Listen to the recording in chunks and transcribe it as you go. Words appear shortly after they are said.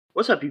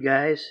What's up, you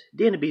guys?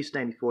 Dan the Beast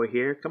 94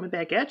 here, coming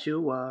back at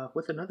you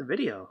with another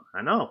video.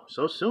 I know,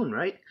 so soon,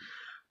 right?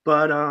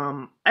 But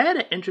I had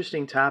an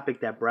interesting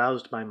topic that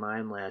browsed my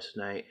mind last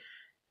night,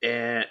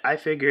 and I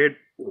figured,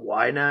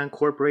 why not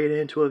incorporate it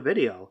into a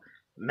video?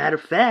 Matter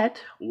of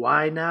fact,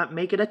 why not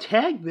make it a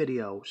tag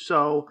video?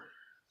 So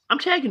I'm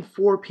tagging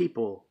four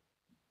people: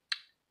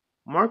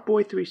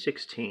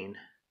 MarkBoy316,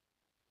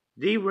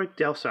 the Rick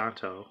Del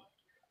Santo,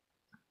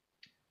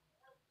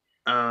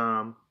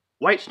 um,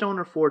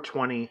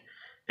 Whitestoner420,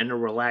 and the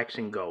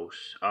Relaxing Ghost.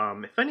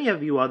 If any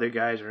of you other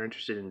guys are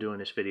interested in doing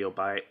this video,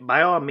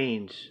 by all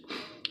means,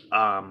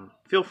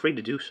 feel free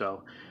to do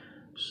so.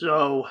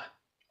 So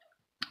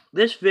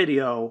this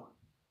video,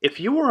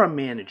 if you were a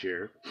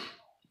manager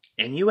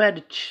and you had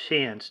a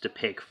chance to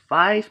pick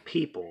 5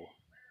 people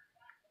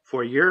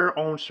for your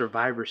own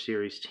Survivor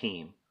Series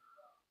team,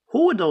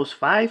 who would those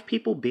 5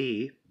 people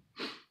be?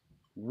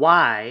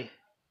 Why?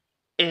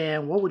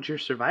 And what would your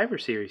Survivor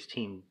Series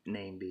team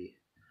name be?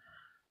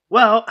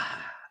 Well,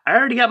 I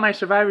already got my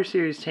Survivor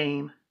Series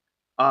team,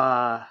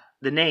 the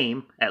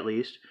name at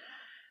least,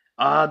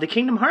 the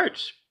Kingdom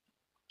Hearts.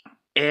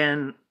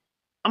 And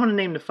I'm going to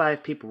name the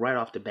 5 people right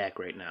off the back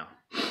right now.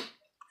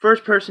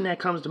 First person that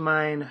comes to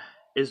mind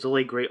is the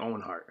late great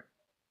Owen Hart.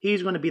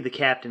 He's going to be the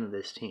captain of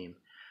this team.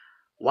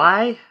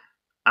 Why?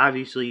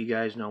 Obviously, you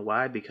guys know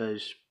why,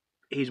 because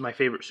he's my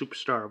favorite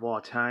superstar of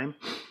all time.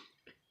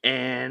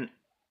 And,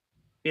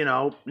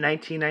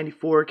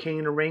 1994 King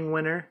of the Ring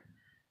winner,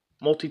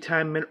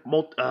 multi-time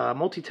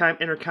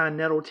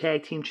Intercontinental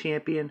Tag Team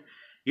Champion,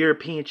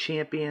 European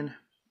Champion,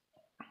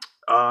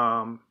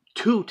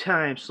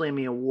 2-time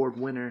Slammy Award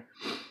winner,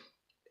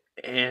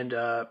 and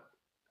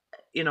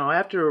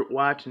after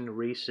watching the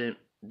recent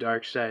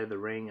Dark Side of the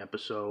Ring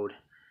episode,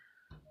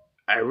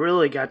 I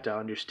really got to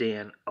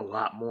understand a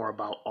lot more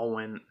about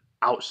Owen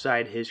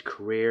outside his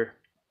career,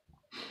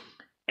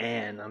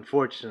 and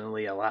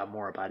unfortunately, a lot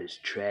more about his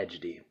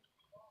tragedy.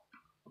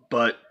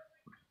 But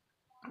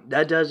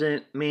that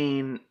doesn't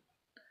mean,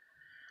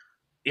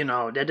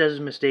 that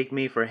doesn't mistake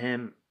me for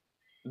him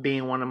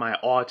being one of my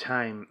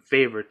all-time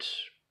favorites,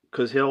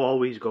 because he'll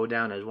always go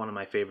down as one of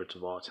my favorites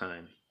of all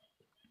time.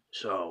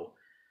 So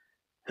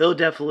he'll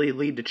definitely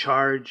lead the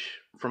charge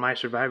for my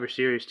Survivor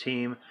Series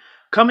team.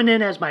 Coming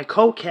in as my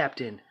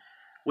co-captain,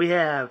 we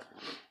have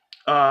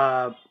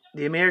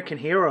the American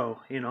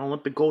hero,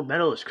 Olympic gold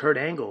medalist Kurt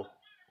Angle.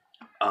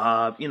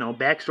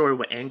 Backstory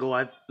with Angle,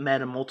 I've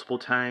met him multiple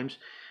times,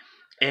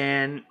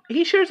 and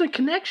he shares a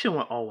connection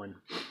with Owen.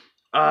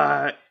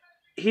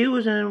 He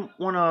was in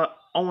one of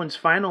Owen's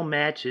final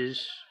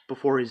matches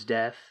before his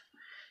death,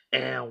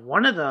 and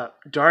one of the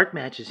dark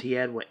matches he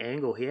had with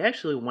Angle, he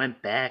actually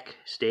went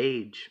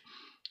backstage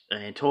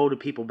and told the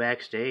people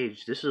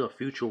backstage, this is a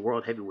future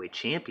world heavyweight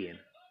champion.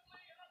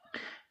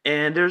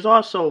 And there's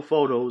also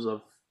photos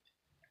of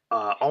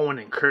Owen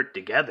and Kurt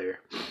together.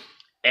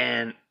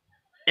 And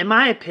in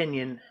my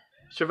opinion,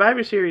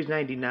 Survivor Series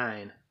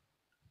 99,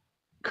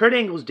 Kurt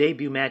Angle's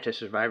debut match at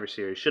Survivor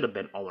Series should have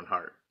been Owen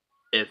Hart,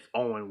 if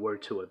Owen were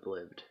to have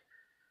lived.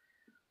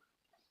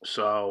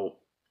 So,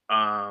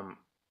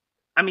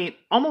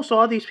 almost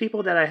all these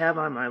people that I have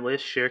on my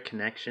list share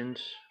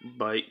connections,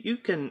 but you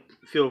can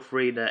feel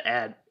free to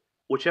add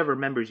whichever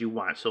members you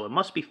want. So it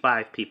must be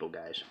 5 people,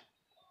 guys.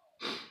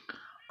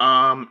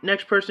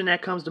 Next person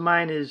that comes to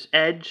mind is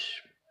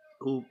Edge,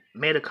 who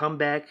made a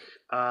comeback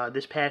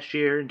this past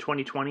year in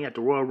 2020 at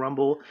the Royal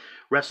Rumble,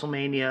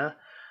 WrestleMania.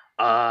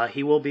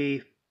 He will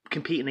be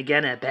competing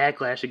again at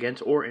Backlash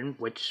against Orton,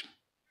 which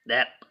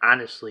that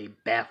honestly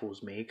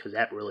baffles me, because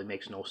that really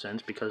makes no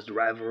sense, because the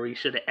rivalry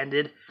should have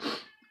ended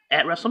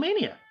at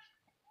WrestleMania.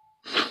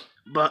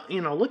 But,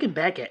 looking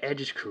back at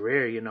Edge's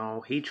career,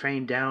 he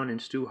trained down in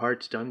Stu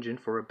Hart's dungeon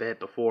for a bit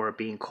before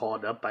being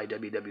called up by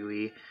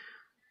WWE.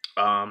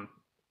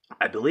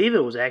 I believe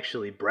it was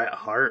actually Bret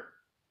Hart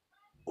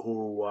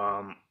who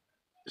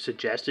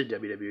suggested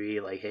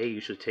WWE, like, hey,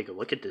 you should take a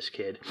look at this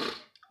kid,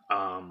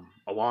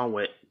 along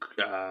with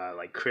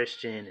like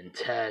Christian and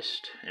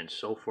Test and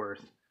so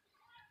forth.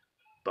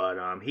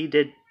 But he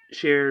did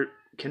share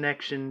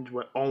connections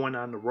with Owen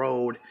on the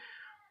road.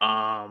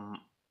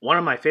 One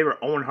of my favorite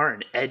Owen Hart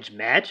and Edge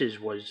matches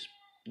was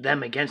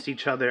them against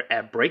each other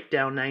at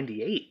Breakdown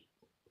 98.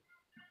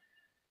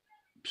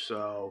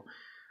 So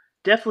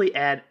definitely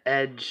add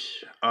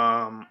Edge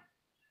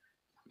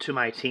to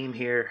my team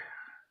here,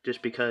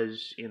 just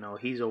because,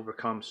 he's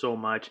overcome so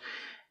much.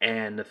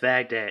 And the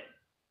fact that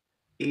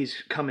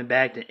he's coming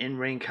back to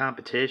in-ring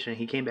competition.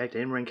 He came back to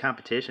in-ring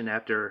competition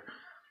after,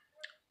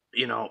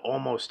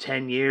 almost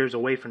 10 years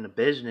away from the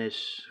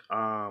business.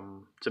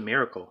 It's a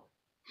miracle.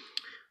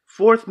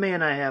 Fourth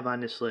man I have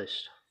on this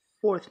list,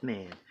 fourth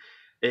man,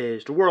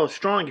 is the world's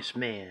strongest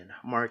man,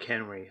 Mark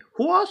Henry,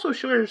 who also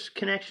shares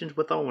connections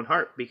with Owen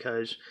Hart,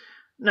 because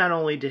not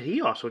only did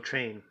he also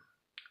train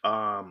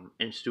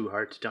in Stu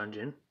Hart's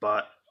dungeon,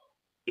 but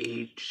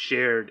he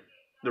shared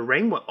the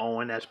ring with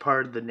Owen as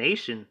part of the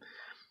Nation,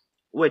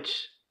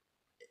 which,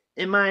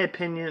 in my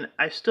opinion,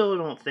 I still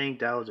don't think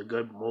that was a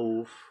good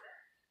move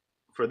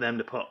for them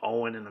to put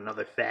Owen in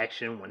another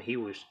faction when he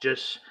was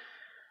just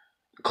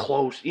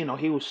close. You know,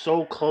 he was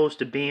so close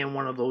to being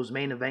one of those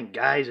main event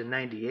guys in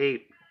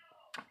 '98.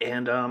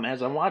 And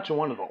as I'm watching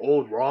one of the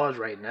old Raws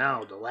right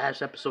now, the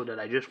last episode that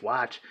I just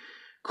watched,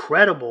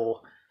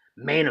 credible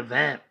main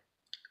event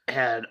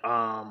had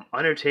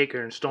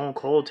Undertaker and Stone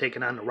Cold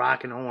taking on The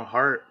Rock and Owen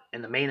Hart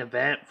in the main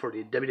event for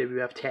the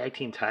WWF Tag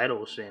Team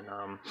titles, and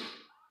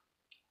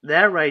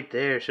that right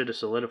there should have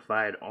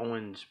solidified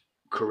Owen's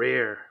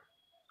career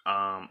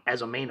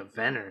as a main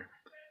eventer.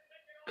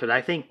 Because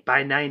I think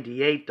by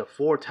 '98, the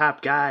four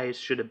top guys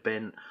should have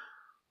been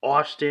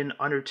Austin,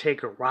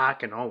 Undertaker,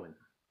 Rock, and Owen.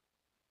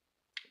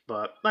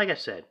 But like I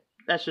said,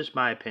 that's just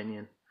my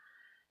opinion.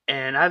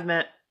 And I've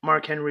met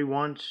Mark Henry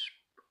once.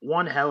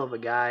 One hell of a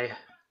guy.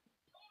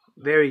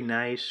 Very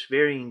nice,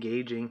 very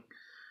engaging.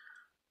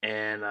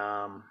 And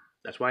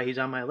that's why he's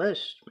on my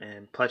list.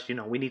 And plus,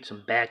 we need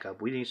some backup.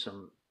 We need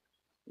some,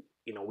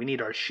 we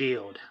need our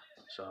shield.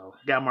 So,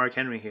 got Mark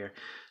Henry here.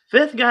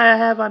 Fifth guy I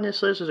have on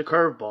this list is a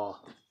curveball.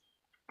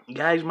 You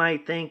guys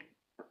might think,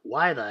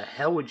 why the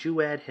hell would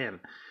you add him?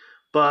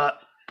 But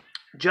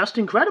Just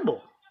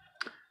Incredible.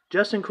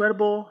 Just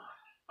Incredible.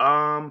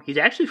 He's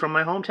actually from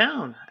my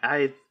hometown.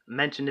 I've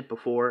mentioned it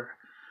before.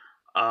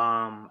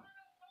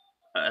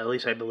 At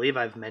least I believe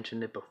I've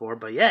mentioned it before.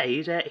 But yeah,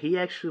 he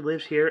actually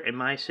lives here in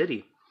my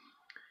city.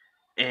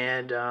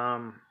 And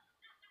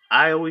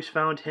I always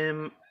found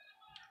him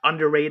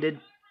underrated.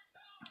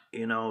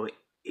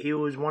 He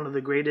was one of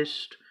the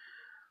greatest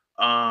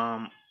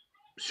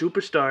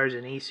superstars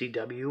in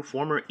ECW,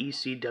 former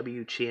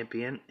ECW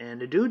champion, and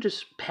the dude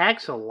just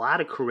packs a lot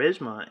of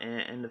charisma.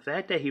 And the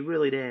fact that he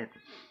really didn't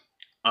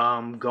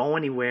go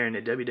anywhere in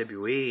the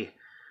WWE,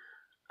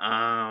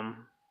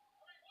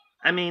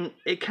 I mean,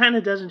 it kind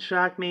of doesn't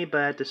shock me,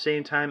 but at the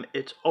same time,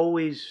 it's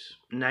always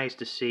nice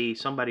to see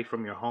somebody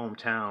from your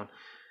hometown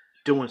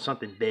doing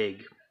something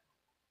big,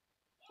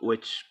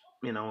 which,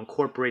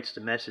 incorporates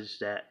the message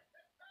that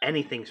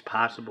anything's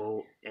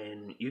possible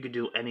and you can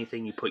do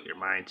anything you put your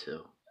mind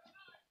to.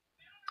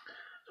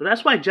 So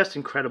that's why Just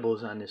Incredible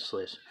is on this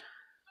list.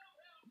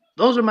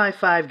 Those are my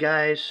 5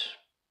 guys.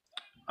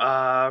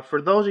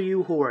 For those of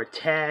you who are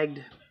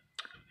tagged,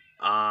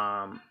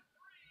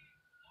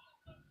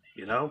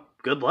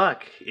 good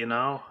luck.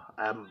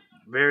 I'm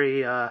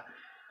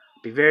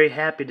be very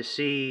happy to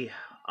see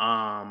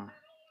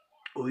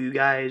who you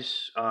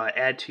guys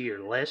add to your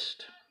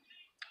list.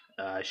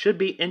 Should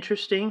be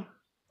interesting.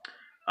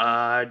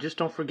 Just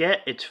don't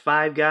forget, it's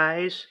 5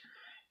 guys,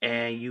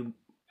 and you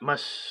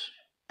must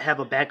have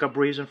a backup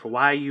reason for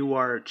why you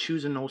are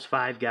choosing those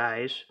 5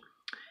 guys,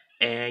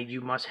 and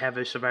you must have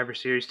a Survivor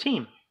Series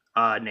team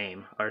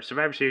name, or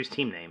Survivor Series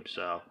team name.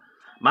 So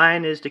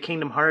mine is the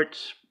Kingdom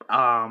Hearts.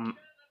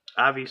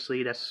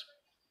 Obviously, that's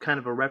kind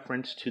of a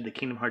reference to the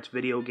Kingdom Hearts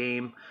video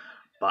game,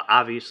 but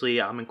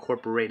obviously I'm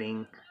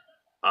incorporating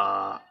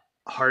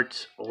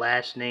Heart's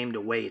last name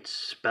the way it's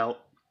spelt.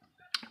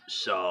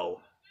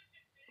 So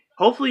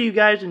hopefully you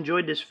guys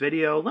enjoyed this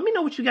video. Let me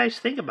know what you guys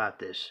think about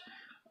this.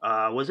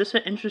 Was this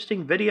an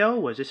interesting video?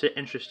 Was this an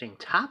interesting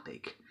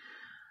topic?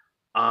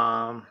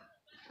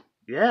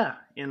 Yeah,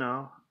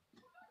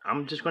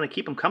 I'm just going to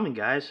keep them coming,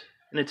 guys.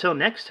 And until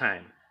next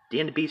time,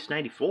 Dan the Beast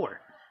 94,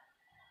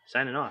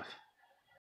 signing off.